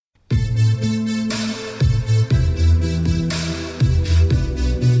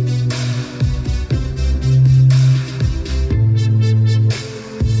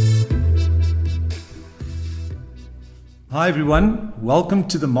Hi everyone, welcome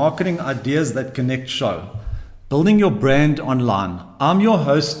to the Marketing Ideas That Connect show, Building Your Brand Online. I'm your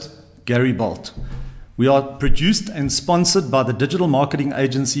host, Gary Bolt. We are produced and sponsored by the digital marketing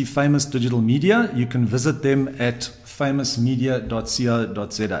agency Famous Digital Media. You can visit them at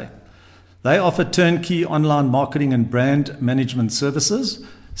famousmedia.co.za. They offer turnkey online marketing and brand management services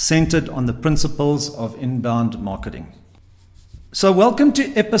centered on the principles of inbound marketing. So welcome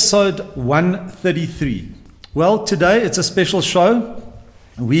to episode 133. Well, today it's a special show.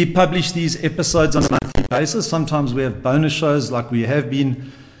 We publish these episodes on a monthly basis. Sometimes we have bonus shows like we have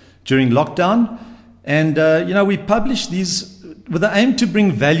been during lockdown. And, we publish these with the aim to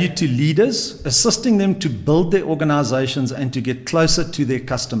bring value to leaders, assisting them to build their organizations and to get closer to their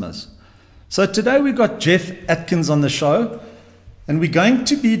customers. So today we've got Jeff Atkins on the show. And we're going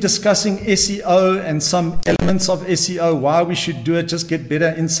to be discussing SEO and some elements of SEO, why we should do it, just get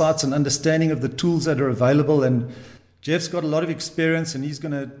better insights and understanding of the tools that are available. And Jeff's got a lot of experience and he's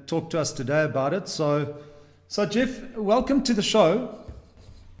going to talk to us today about it. So Jeff, welcome to the show.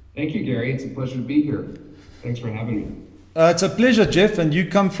 Thank you, Gary. It's a pleasure to be here. Thanks for having me. It's a pleasure, Jeff. And you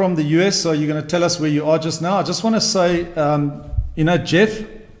come from the US, so you're going to tell us where you are just now. I just want to say, Jeff,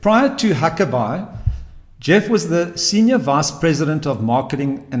 prior to Huckabuy, Jeff was the Senior Vice President of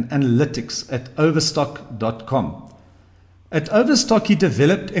Marketing and Analytics at Overstock.com. At Overstock, he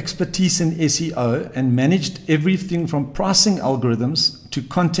developed expertise in SEO and managed everything from pricing algorithms to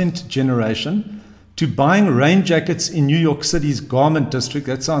content generation to buying rain jackets in New York City's garment district.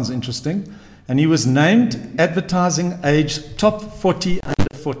 That sounds interesting. And he was named Advertising Age Top 40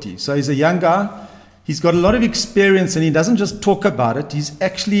 Under 40. So he's a young guy. He's got a lot of experience and he doesn't just talk about it. He's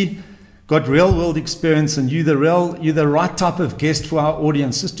actually got real world experience, and you're the right type of guest for our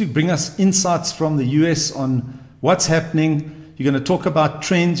audience, just to bring us insights from the US on what's happening. You're going to talk about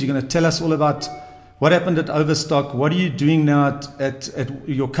trends. You're going to tell us all about what happened at Overstock. What are you doing now at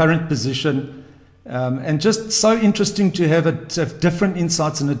your current position? And just so interesting to have different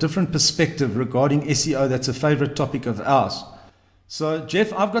insights and a different perspective regarding SEO. That's a favorite topic of ours. So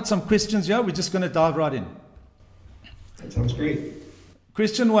Jeff, I've got some questions here. We're just going to dive right in. That sounds great.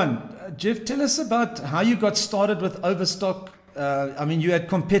 Question one, Jeff, tell us about how you got started with Overstock. You had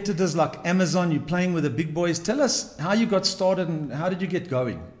competitors like Amazon, you're playing with the big boys. Tell us how you got started and how did you get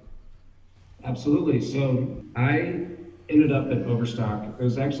going? Absolutely. So I ended up at Overstock. It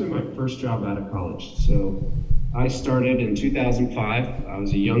was actually my first job out of college. So I started in 2005. I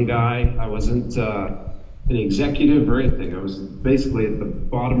was a young guy. I wasn't an executive or anything. I was basically at the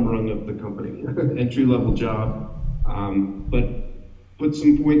bottom rung of the company, entry-level job. But put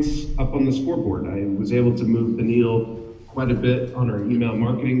some points up on the scoreboard. I was able to move the needle quite a bit on our email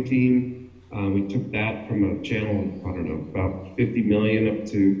marketing team. We took that from a channel of, about 50 million up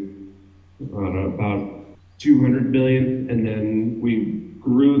to about 200 million. And then we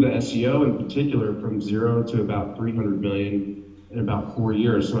grew the SEO in particular from 0 to about 300 million in about 4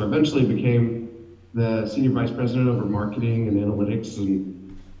 years. So I eventually became the Senior Vice President over marketing and analytics and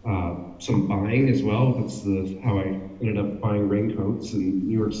some buying as well. That's how I ended up buying raincoats in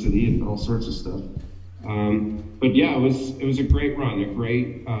New York City and all sorts of stuff. But yeah, it was a great run, a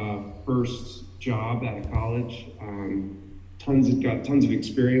great first job out of college. Got tons of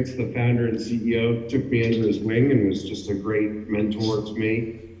experience. The founder and CEO took me under his wing and was just a great mentor to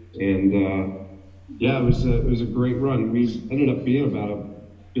me. And it was a great run. We ended up being about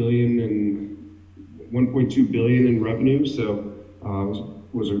 $1.2 billion in revenue. So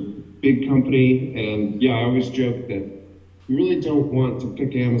it was a big company, and I always joke that you really don't want to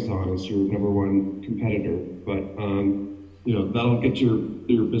pick Amazon as your number one competitor, but that'll get your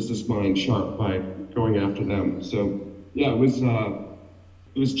business mind sharp by going after them. So it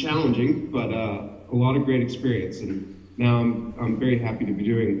was challenging, but a lot of great experience, and now I'm very happy to be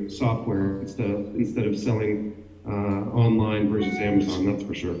doing software instead of selling online versus Amazon. That's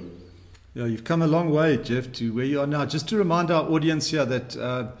for sure. Yeah, you've come a long way, Jeff, to where you are now. Just to remind our audience here that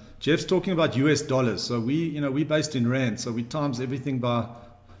Jeff's talking about US dollars. So we're based in Rand, so we times everything by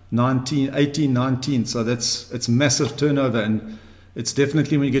 18, 19. So it's massive turnover, and it's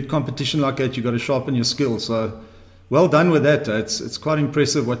definitely when you get competition like that, you've got to sharpen your skills. So well done with that. It's quite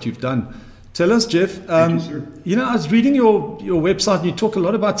impressive what you've done. Tell us, Jeff, Thank you, sir. I was reading your website and you talk a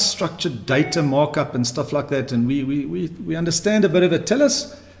lot about structured data markup and stuff like that, and we understand a bit of it. Tell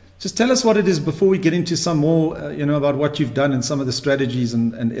us what it is before we get into some more, about what you've done and some of the strategies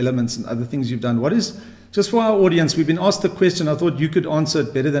and elements and other things you've done. What is, just for our audience, we've been asked the question, I thought you could answer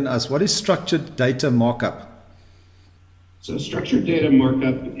it better than us. What is structured data markup? So structured data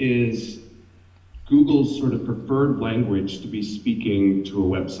markup is Google's sort of preferred language to be speaking to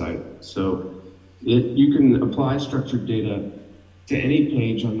a website. So You can apply structured data to any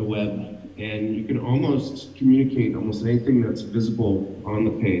page on the web, and you can almost communicate almost anything that's visible on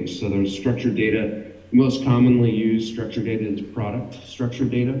the page. So there's structured data. Most commonly used structured data is product structured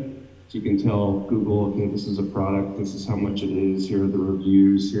data. So you can tell Google, okay, this is a product, this is how much it is, here are the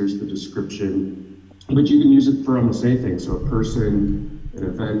reviews, here's the description. But you can use it for almost anything. So a person, an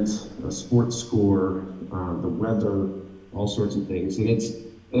event, a sports score, the weather, all sorts of things. And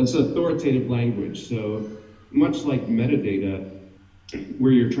it's authoritative language. So much like metadata,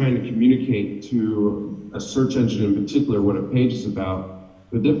 where you're trying to communicate to a search engine in particular what a page is about,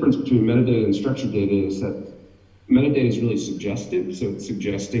 the difference between metadata and structured data is that metadata is really suggestive, so it's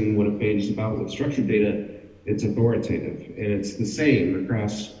suggesting what a page is about. With structured data, it's authoritative, and it's the same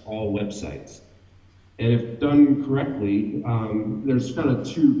across all websites. And if done correctly, there's kind of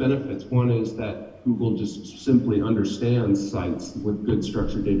two benefits. One is that Google just simply understands sites with good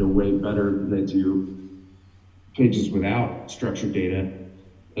structured data way better than they do pages without structured data.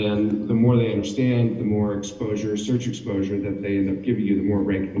 And the more they understand, the more exposure, search exposure that they end up giving you, the more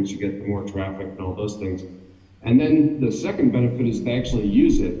rankings you get, the more traffic and all those things. And then the second benefit is they actually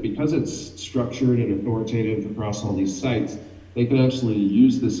use it. Because it's structured and authoritative across all these sites, they can actually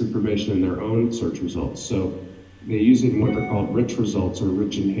use this information in their own search results. So they use it in what are called rich results or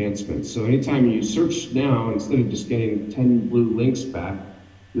rich enhancements. So anytime you search now, instead of just getting 10 blue links back,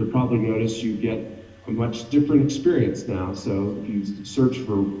 you'll probably notice you get a much different experience now. So if you search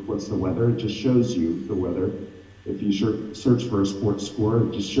for what's the weather, it just shows you the weather. If you search for a sports score,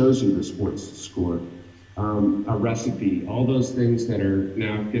 it just shows you the sports score. A recipe, all those things that are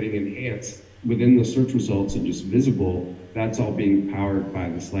now getting enhanced within the search results and just visible, that's all being powered by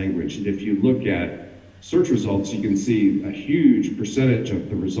this language. And if you look at search results, you can see a huge percentage of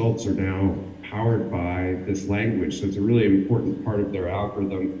the results are now powered by this language. So it's a really important part of their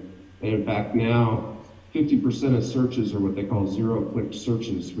algorithm. And in fact, now 50% of searches are what they call zero-click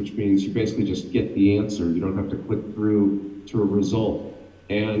searches, which means you basically just get the answer. You don't have to click through to a result.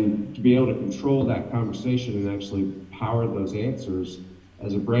 And to be able to control that conversation and actually power those answers,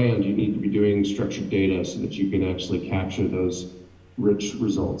 as a brand, you need to be doing structured data so that you can actually capture those rich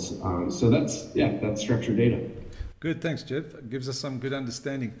results. So that's structured data. Good, thanks, Jeff. It gives us some good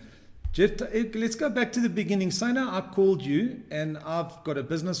understanding. Jeff, let's go back to the beginning. Say now I called you and I've got a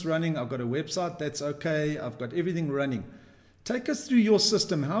business running, I've got a website that's okay, I've got everything running. Take us through your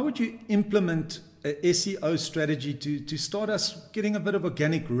system. How would you implement a SEO strategy to start us getting a bit of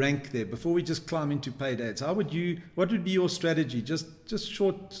organic rank there before we just climb into paid ads? What would be your strategy? Just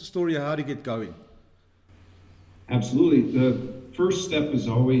short story of how to get going. Absolutely. The first step is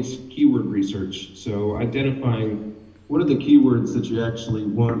always keyword research. So identifying what are the keywords that you actually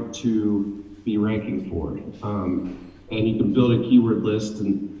want to be ranking for. And you can build a keyword list,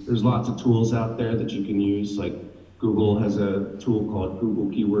 and there's lots of tools out there that you can use. Like Google has a tool called Google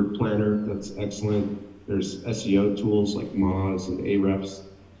Keyword Planner that's excellent. There's SEO tools like Moz and Ahrefs.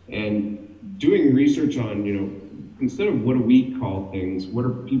 And doing research on, instead of what do we call things, what are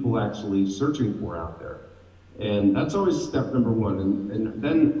people actually searching for out there? And that's always step number one. And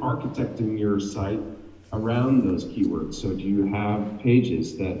then architecting your site around those keywords. So do you have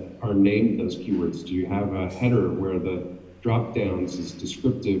pages that are named those keywords? Do you have a header where the drop downs is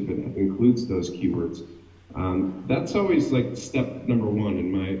descriptive and includes those keywords? That's always like step number one,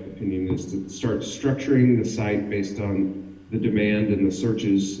 in my opinion, is to start structuring the site based on the demand and the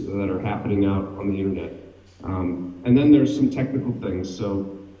searches that are happening out on the internet. And then there's some technical things.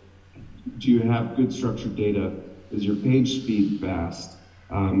 So do you have good structured data? Is your page speed fast?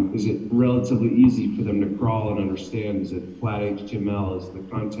 Is it relatively easy for them to crawl and understand? Is it flat HTML? Is the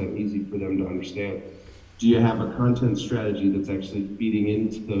content easy for them to understand? Do you have a content strategy that's actually feeding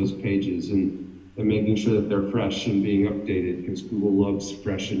into those pages and making sure that they're fresh and being updated, because Google loves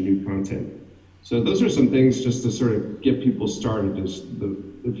fresh and new content? So those are some things just to sort of get people started.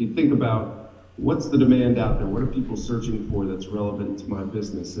 If you think about what's the demand out there, what are people searching for that's relevant to my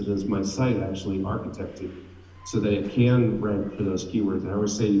business, and is my site actually architected so that it can rank for those keywords? I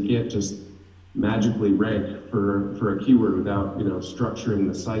always say you can't just magically rank for a keyword without structuring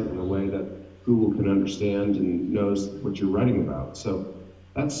the site in a way that Google can understand and knows what you're writing about. So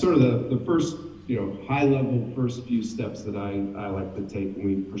that's sort of the first high-level first few steps that I like to take when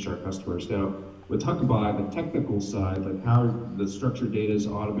we push our customers. Now, with Huckabuy, the technical side, like how the structured data is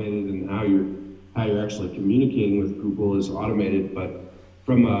automated and how you're actually communicating with Google is automated, but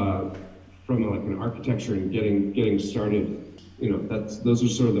from like an architecture and getting started, those are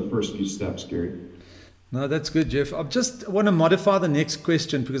sort of the first few steps, Gary. No, that's good, Jeff. I just want to modify the next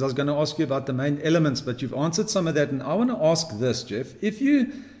question because I was going to ask you about the main elements, but you've answered some of that, and I want to ask this, Jeff.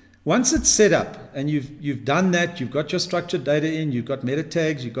 Once it's set up and you've done that, you've got your structured data in, you've got meta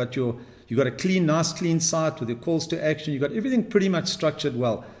tags, you've got a nice clean site with your calls to action, you've got everything pretty much structured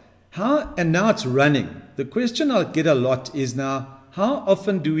well. And now it's running. The question I get a lot is now, how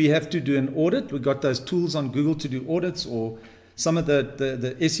often do we have to do an audit? We've got those tools on Google to do audits, or some of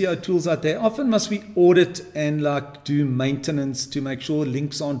the SEO tools out there. Often must we audit and like do maintenance to make sure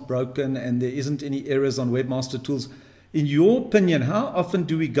links aren't broken and there isn't any errors on Webmaster Tools. In your opinion, how often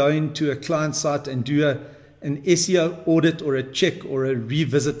do we go into a client site and do an SEO audit or a check or a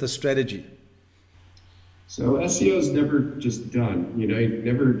revisit the strategy? So SEO is never just done. You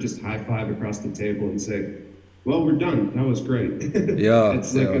never just high five across the table and say, well, we're done. That was great. Yeah.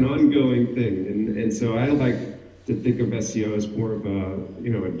 It's like an ongoing thing. And so I like to think of SEO as more of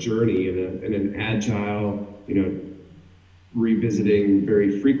a journey and an agile, revisiting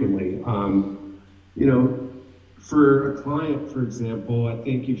very frequently. For a client, for example, I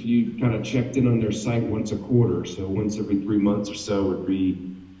think if you kind of checked in on their site once a quarter, so once every 3 months or so would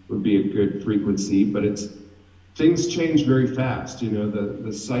be a good frequency, but things change very fast.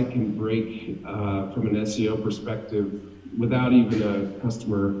 The site can break from an SEO perspective without even a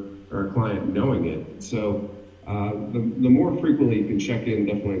customer or a client knowing it. So the more frequently you can check in,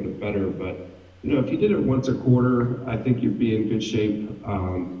 definitely the better. But if you did it once a quarter, I think you'd be in good shape.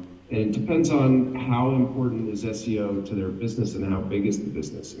 And it depends on how important is SEO to their business and how big is the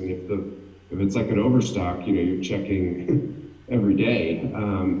business. I mean, if it's like an overstock, you're checking every day.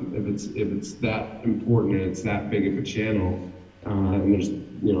 If it's that important and it's that big of a channel, and there's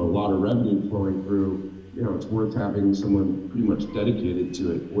a lot of revenue flowing through, it's worth having someone pretty much dedicated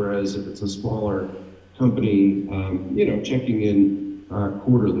to it. Whereas if it's a smaller company, checking in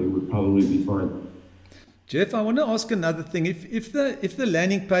quarterly would probably be fine. Jeff, I want to ask another thing. If the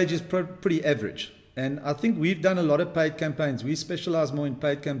landing page is pretty average, and I think we've done a lot of paid campaigns, we specialize more in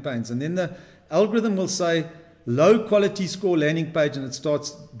paid campaigns, and then the algorithm will say low quality score landing page and it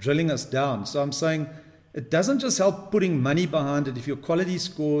starts drilling us down. So I'm saying it doesn't just help putting money behind it if your quality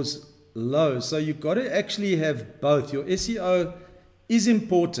score's low. So you've got to actually have both. Your SEO is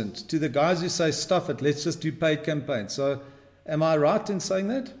important to the guys who say stuff it, let's just do paid campaigns. So am I right in saying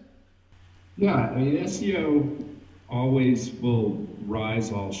that? Yeah, I mean, SEO always will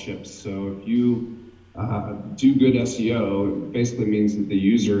rise all ships. So if you do good SEO, it basically means that the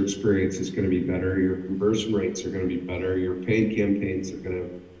user experience is going to be better, your conversion rates are going to be better, your paid campaigns are going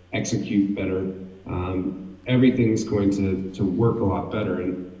to execute better, everything's going to work a lot better.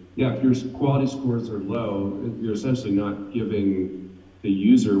 And yeah, if your quality scores are low, you're essentially not giving the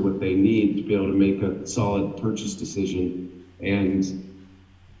user what they need to be able to make a solid purchase decision. And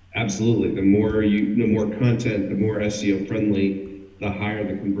absolutely, the more content, the more SEO friendly, the higher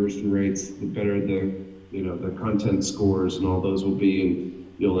the conversion rates, the better the content scores and all those will be,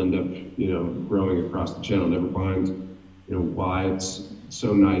 and you'll end up growing across the channel. Never mind why it's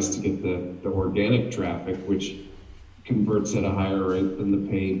so nice to get the organic traffic, which converts at a higher rate than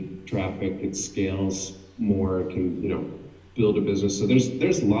the paid traffic. It scales more. It can build a business. So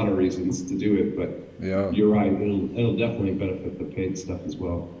there's a lot of reasons to do it, but yeah, you're right. It'll definitely benefit the paid stuff as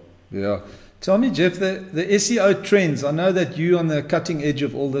well. Yeah. Tell me, Jeff, the SEO trends. I know that you're on the cutting edge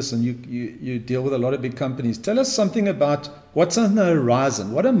of all this and you deal with a lot of big companies. Tell us something about what's on the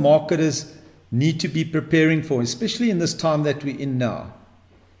horizon. What do marketers need to be preparing for, especially in this time that we're in now?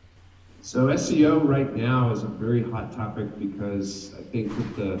 So SEO right now is a very hot topic because I think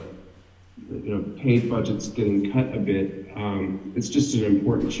with the paid budgets getting cut a bit, it's just an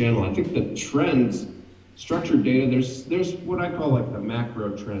important channel. I think the trends, structured data, there's what I call like the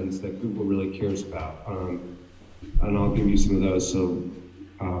macro trends that Google really cares about, and I'll give you some of those. So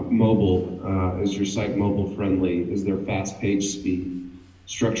mobile, is your site mobile friendly? Is there fast page speed?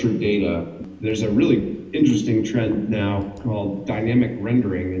 Structured data. There's a really interesting trend now called dynamic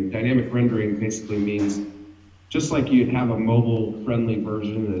rendering, and dynamic rendering basically means just like you'd have a mobile friendly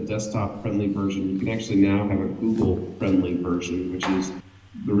version and a desktop friendly version, you can actually now have a Google friendly version, which is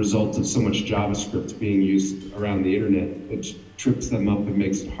the result of so much JavaScript being used around the internet, which trips them up and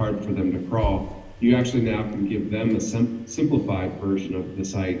makes it hard for them to crawl. You actually now can give them a simplified version of the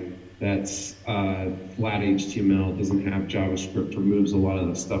site that's flat HTML, doesn't have JavaScript, removes a lot of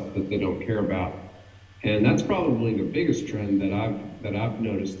the stuff that they don't care about. And that's probably the biggest trend that I've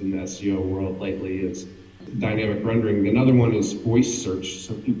noticed in the SEO world lately is dynamic rendering. Another one is voice search.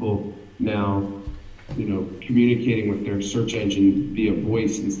 So people now communicating with their search engine via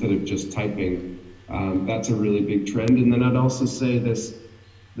voice instead of just typing. That's a really big trend. And then I'd also say this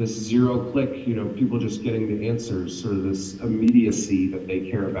zero click, people just getting the answers, sort of this immediacy that they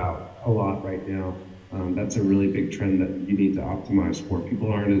care about a lot right now. That's a really big trend that you need to optimize for.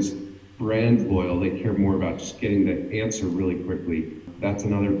 People aren't as brand loyal. They care more about just getting the answer really quickly. That's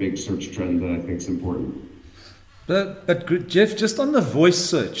another big search trend that I think is important. But Jeff, just on the voice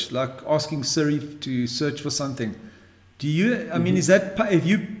search, like asking Siri to search for something, do you? I mean, is that if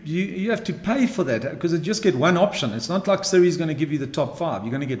you have to pay for that because you just get one option? It's not like Siri is going to give you the top five.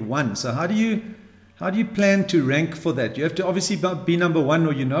 You're going to get one. So how do you plan to rank for that? You have to obviously be number one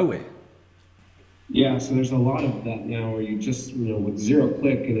or you're nowhere. Yeah, so there's a lot of that now where you just, with zero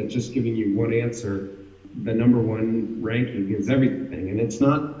click and it's just giving you one answer, the number one ranking is everything. And it's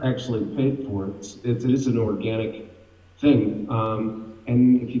not actually paid for. It is an organic thing.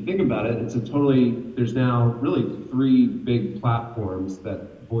 And if you think about it, there's now really three big platforms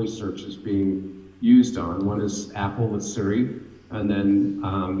that voice search is being used on. One is Apple with Siri, and then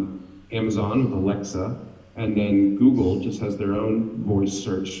Amazon with Alexa, and then Google just has their own voice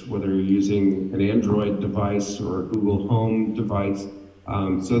search, whether you're using an Android device or a Google Home device.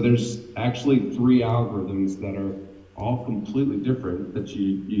 So there's actually three algorithms that are all completely different that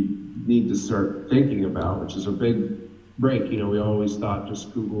you need to start thinking about, which is a big break. We always thought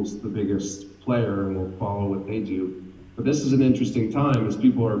just Google's the biggest player and we'll follow what they do. But this is an interesting time as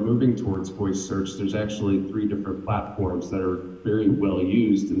people are moving towards voice search. There's actually three different platforms that are very well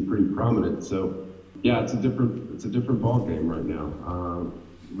used and pretty prominent. So yeah, it's a different ball game right now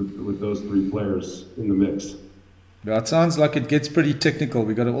with those three players in the mix. Yeah, it sounds like it gets pretty technical.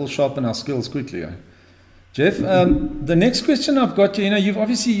 We've got to all sharpen our skills quickly. Jeff, the next question I've got,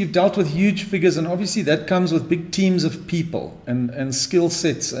 you've dealt with huge figures, and obviously that comes with big teams of people and skill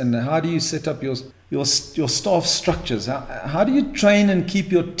sets. And how do you set up your staff structures? How do you train and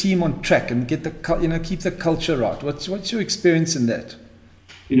keep your team on track and get keep the culture right? What's your experience in that?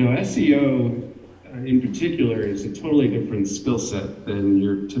 SEO in particular is a totally different skill set than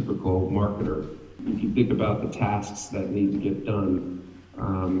your typical marketer. If you think about the tasks that need to get done,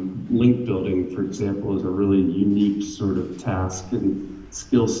 link building, for example, is a really unique sort of task and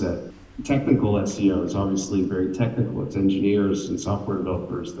skill set. Technical SEO is obviously very technical. It's engineers and software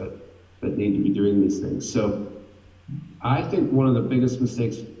developers that need to be doing these things. So I think one of the biggest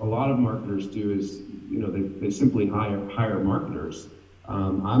mistakes a lot of marketers do is, they simply hire marketers.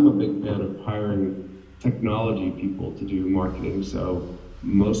 I'm a big fan of hiring technology people to do marketing. So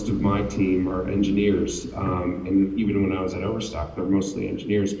most of my team are engineers, and even when I was at Overstock, they're mostly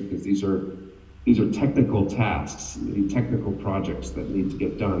engineers because these are technical tasks and technical projects that need to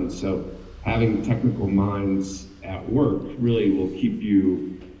get done. So having technical minds at work really will keep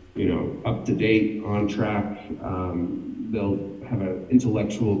you, up to date, on track. They'll have an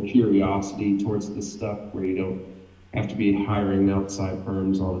intellectual curiosity towards this stuff where you don't have to be hiring outside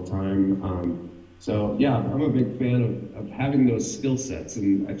firms all the time. So yeah, I'm a big fan of having those skill sets,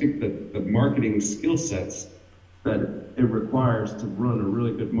 and I think that the marketing skill sets that it requires to run a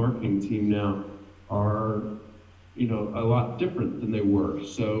really good marketing team now are, a lot different than they were.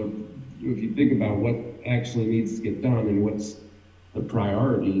 So if you think about what actually needs to get done and what's the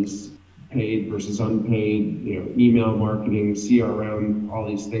priorities, paid versus unpaid, email marketing, CRM, all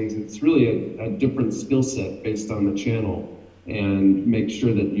these things, it's really a different skill set based on the channel. And make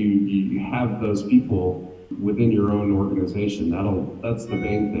sure that you have those people within your own organization. That's the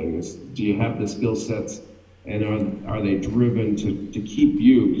main thing is, do you have the skill sets and are they driven to keep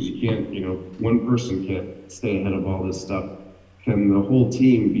you? Because you can't, one person can't stay ahead of all this stuff. Can the whole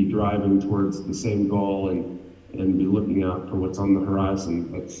team be driving towards the same goal and be looking out for what's on the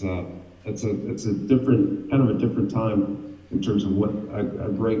horizon? It's a different time in terms of what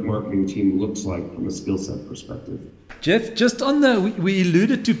a great marketing team looks like from a skill set perspective. Jeff, just on we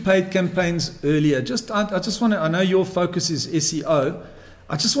alluded to paid campaigns earlier. I know your focus is SEO.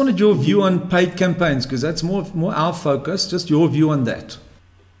 I just wanted your view on paid campaigns because that's more our focus. Just your view on that.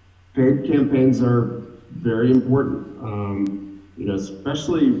 Paid campaigns are very important,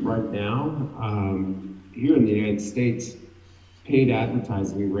 especially right now. Here in the United States, paid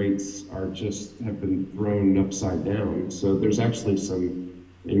advertising rates have been thrown upside down. So there's actually some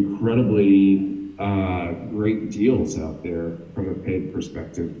incredibly great deals out there from a paid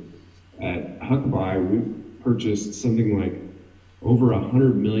perspective. At Huckabye, we've purchased something like over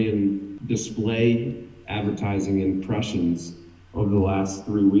 100 million display advertising impressions over the last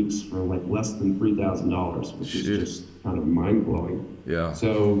 3 weeks for like less than $3,000, which is just kind of mind-blowing. Yeah.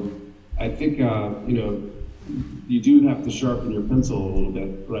 So I think, you do have to sharpen your pencil a little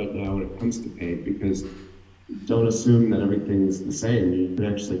bit right now when it comes to paid, because don't assume that everything is the same. You can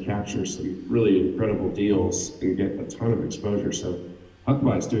actually capture some really incredible deals and get a ton of exposure. So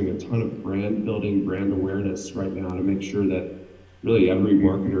Huckabye is doing a ton of brand building, brand awareness right now to make sure that really every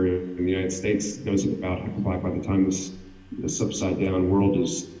marketer in the United States knows about Huckabuy by the time this upside down world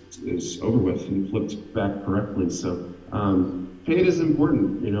is over with and flipped back correctly. So paid is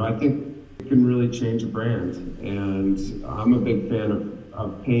important. I think it can really change a brand, and I'm a big fan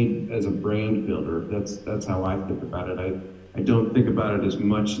of paid as a brand builder. That's how I think about it. I don't think about it as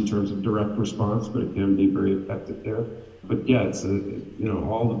much in terms of direct response, but it can be very effective there. But yeah, it's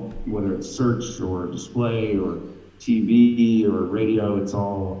whether it's search or display or TV or radio, it's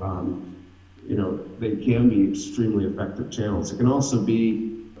all they can be extremely effective channels. It can also be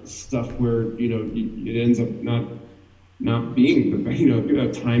stuff where it ends up not being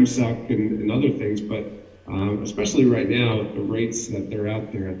time suck and other things, but especially right now at the rates that they're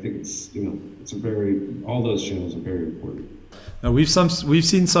out there, I think all those channels are very important. Now we've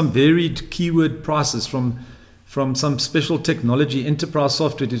seen some varied keyword prices from some special technology enterprise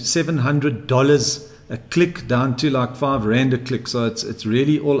software to $700 a click down to like R5 a click. So it's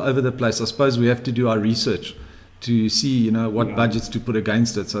really all over the place. I suppose we have to do our research to see what budgets to put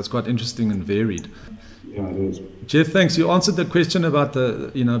against it. So it's quite interesting and varied. Yeah, it is. Jeff, thanks. You answered the question about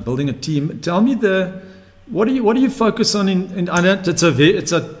the building a team. Tell me what do you focus on in I know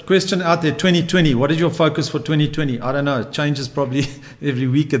it's a question out there. 2020. What is your focus for 2020? I don't know. It changes probably every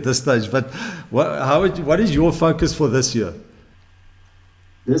week at this stage. But what is your focus for this year?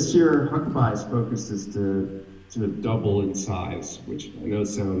 This year, Huckabuy's focus is to double in size, which I know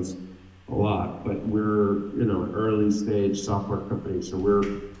sounds a lot, but we're an early stage software company, so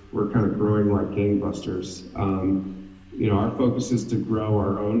we're kind of growing like gangbusters. Our focus is to grow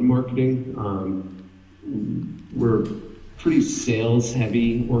our own marketing. We're pretty sales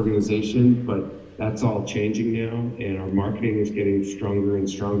heavy organization, but that's all changing now, and our marketing is getting stronger and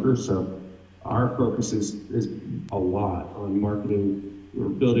stronger. So our focus is a lot on marketing. We're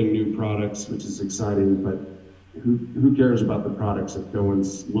building new products, which is exciting, but who cares about the products if no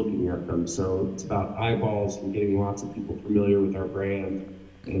one's looking at them? So it's about eyeballs and getting lots of people familiar with our brand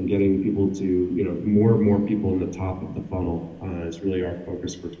and getting people to, more and more people in the top of the funnel is really our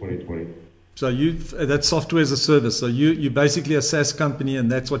focus for 2020. So that's software as a service. So you're basically a SaaS company, and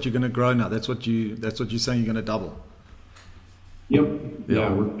that's what you're going to grow now. That's what you're saying you're going to double. Yep.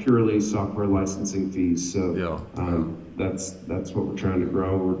 Yeah, we're purely software licensing fees. So that's what we're trying to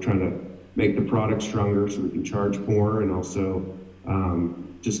grow. We're trying to make the product stronger so we can charge more, and also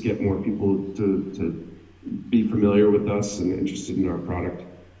just get more people to be familiar with us and interested in our product.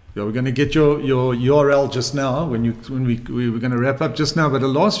 Yeah, we're going to get your URL just now we were going to wrap up just now. But the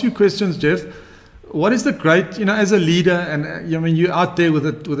last few questions, Jeff, what is the great, as a leader, and you're out there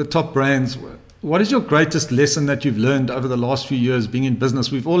with the top brands, what is your greatest lesson that you've learned over the last few years being in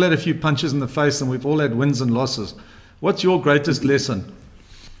business? We've all had a few punches in the face, and we've all had wins and losses. What's your greatest lesson?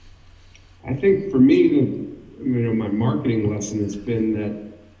 I think for me, my marketing lesson has been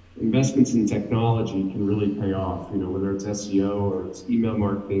that investments in technology can really pay off, whether it's SEO or it's email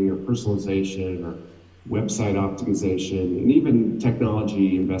marketing or personalization or website optimization, and even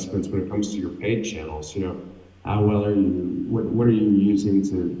technology investments when it comes to your paid channels. How well are you, what are you using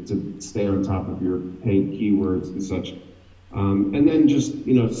to stay on top of your paid keywords and such? And then just,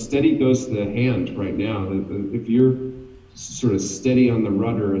 steady goes to the hand right now. If you're sort of steady on the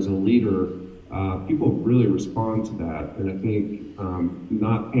rudder as a leader, people really respond to that. And I think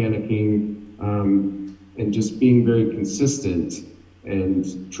not panicking and just being very consistent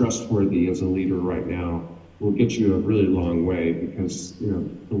and trustworthy as a leader right now will get you a really long way, because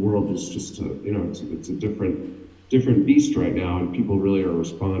the world is just it's a different beast right now, and people really are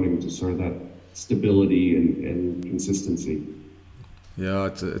responding to sort of that stability and consistency. Yeah,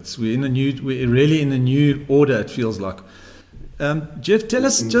 we're really in a new order, it feels like. Jeff, tell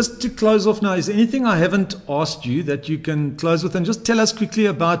us, just to close off now, is there anything I haven't asked you that you can close with? And just tell us quickly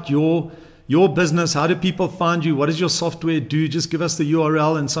about your business. How do people find you? What does your software do? Just give us the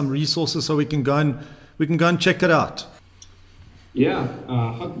URL and some resources so we can go and check it out. Yeah,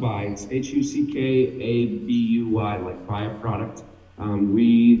 Huckabuy, it's Huckabuy, like buy a product.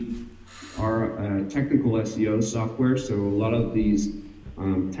 We are a technical SEO software, so a lot of these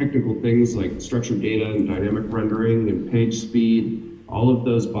technical things like structured data and dynamic rendering and page speed, all of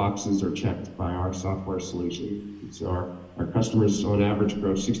those boxes are checked by our software solution. So our customers on average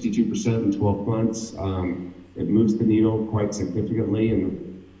grow 62% in 12 months. It moves the needle quite significantly,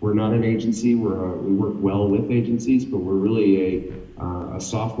 and we're not an agency. We work well with agencies, but we're really a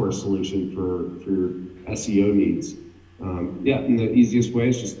software solution for SEO needs. And the easiest way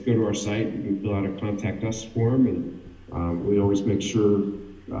is just go to our site. You can fill out a contact us form, and we always make sure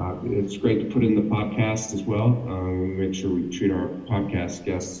it's great to put in the podcast as well. We make sure we treat our podcast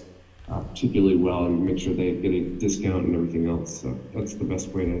guests particularly well and make sure they get a discount and everything else. So that's the best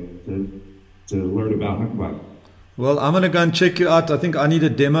way to learn about Huckabuy. Well, I'm going to go and check you out. I think I need a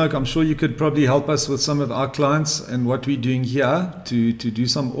demo. I'm sure you could probably help us with some of our clients and what we're doing here to do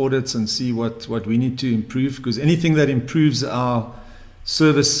some audits and see what we need to improve, because anything that improves our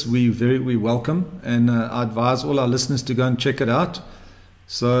service we welcome, and I advise all our listeners to go and check it out.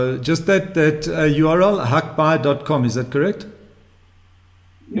 So just that URL, huckbuy.com, is that correct?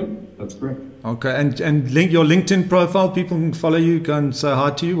 Yep, that's correct. Okay, and link your LinkedIn profile. People can follow you, go and say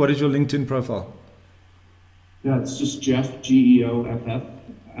hi to you. What is your LinkedIn profile? Yeah, it's just Jeff, Geoff,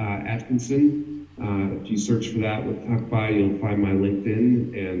 Atkinson. If you search for that with Huckabuy, you'll find my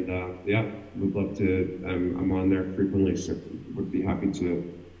LinkedIn. And yeah, we'd love to. I'm on there frequently, so would be happy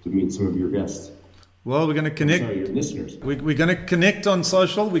to meet some of your guests. Well, we're going to connect. Sorry, your listeners. We're going to connect on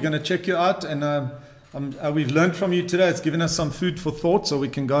social. We're going to check you out, and we've learned from you today. It's given us some food for thought, so we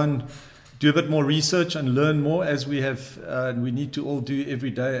can go and do a bit more research and learn more as we have. We need to all do every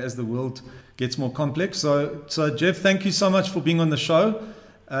day as the world gets more complex. So Jeff, thank you so much for being on the show.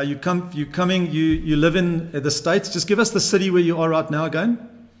 You live in the States. Just give us the city where you are right now again.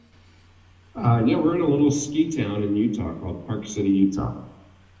 Yeah, we're in a little ski town in Utah called Park City, Utah.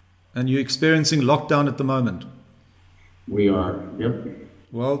 And you're experiencing lockdown at the moment. We are, yep.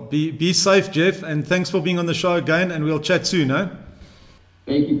 Well, be safe, Jeff, and thanks for being on the show again, and we'll chat soon, eh?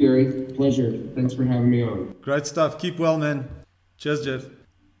 Thank you, Gary. Pleasure. Thanks for having me on. Great stuff. Keep well, man. Cheers, Jeff.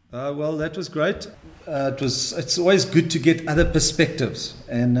 Well, that was great. It's always good to get other perspectives,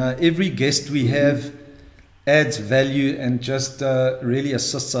 and every guest we have adds value and just really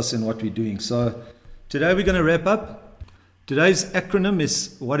assists us in what we're doing. So today we're going to wrap up. Today's acronym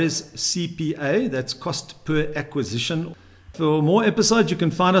is what is CPA? That's cost per acquisition. For more episodes, you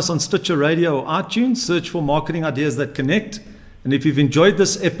can find us on Stitcher Radio or iTunes. Search for Marketing Ideas That Connect. And if you've enjoyed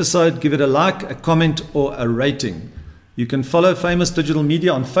this episode, give it a like, a comment, or a rating. You can follow Famous Digital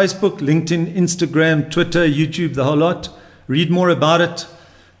Media on Facebook, LinkedIn, Instagram, Twitter, YouTube, the whole lot. Read more about it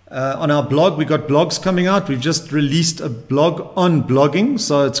on our blog. We've got blogs coming out. We've just released a blog on blogging,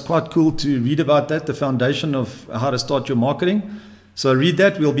 so it's quite cool to read about that, the foundation of how to start your marketing. So read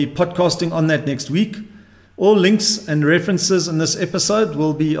that. We'll be podcasting on that next week. All links and references in this episode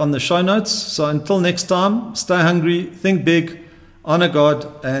will be on the show notes. So until next time, stay hungry, think big, honor God,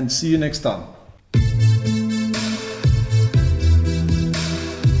 and see you next time.